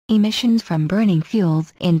Emissions from burning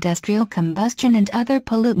fuels, industrial combustion and other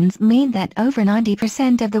pollutants mean that over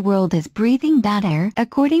 90% of the world is breathing bad air.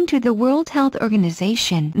 According to the World Health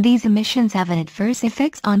Organization, these emissions have adverse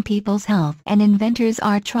effects on people's health, and inventors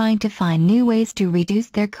are trying to find new ways to reduce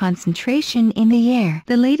their concentration in the air.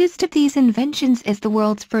 The latest of these inventions is the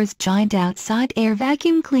world's first giant outside air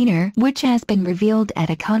vacuum cleaner, which has been revealed at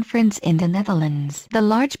a conference in the Netherlands. The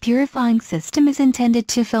large purifying system is intended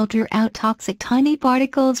to filter out toxic tiny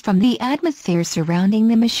particles from the atmosphere surrounding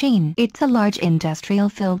the machine. It's a large industrial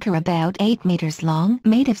filter about 8 meters long,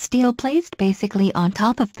 made of steel placed basically on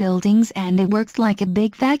top of buildings, and it works like a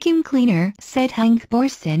big vacuum cleaner, said Henk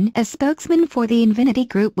Boersen, a spokesman for the Inventor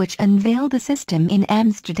Group, which unveiled the system in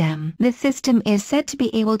Amsterdam. The system is said to be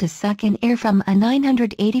able to suck in air from a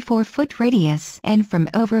 984-foot radius and from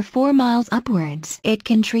over 4 miles upwards. It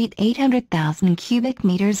can treat 800,000 cubic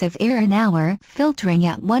meters of air an hour, filtering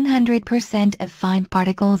out 100% of fine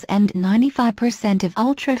particles and 95% of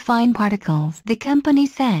ultra-fine particles. The company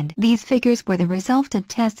said these figures were the result of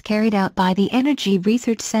tests carried out by the Energy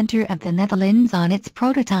Research Center of the Netherlands on its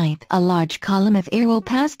prototype. A large column of air will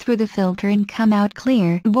pass through the filter and come out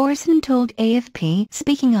clear, Boersen told AFP,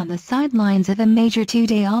 speaking on the sidelines of a major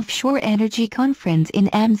two-day offshore energy conference in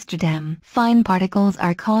Amsterdam. Fine particles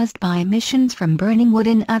are caused by emissions from burning wood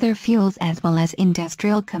and other fuels as well as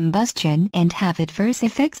industrial combustion and have adverse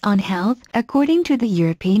effects on health, according to the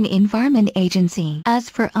European Environment Agency. As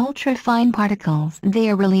for ultra-fine particles, they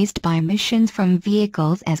are released by emissions from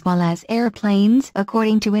vehicles as well as airplanes,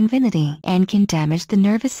 according to Inventor, and can damage the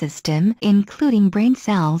nervous system, including brain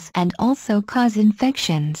cells, and also cause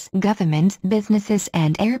infections. Governments, businesses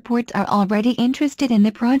and airports are already interested in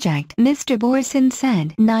the project, Mr. Boersen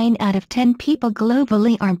said. 9 out of 10 people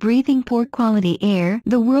globally are breathing poor quality air,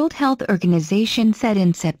 the World Health Organization said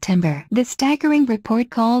in September. The staggering report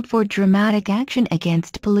called for dramatic action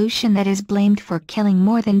against pollution that is blamed for killing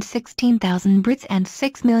more than 16,000 Brits and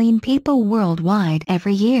 6 million people worldwide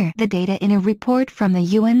every year. The data in a report from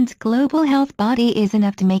the UN's global health body is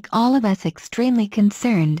enough to make all of us extremely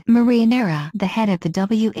concerned. Maria Nera, the head of the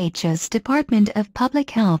WHO's Department of Public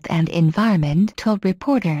Health and Environment, told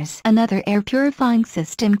reporters. Another air purifying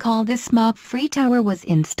system called the Smog-Free Tower was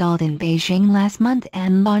installed in Beijing last month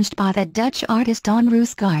and launched by the Dutch artist Don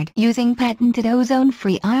Roosgaard. Using patented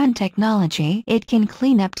ozone-free ion technology, it can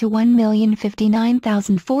clean up to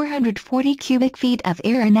 1,059,440 cubic feet of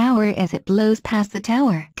air an hour as it blows past the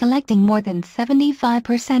tower, collecting more than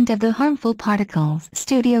 75% of the harmful particles,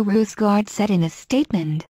 Studio Roosgaard said in a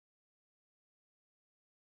statement.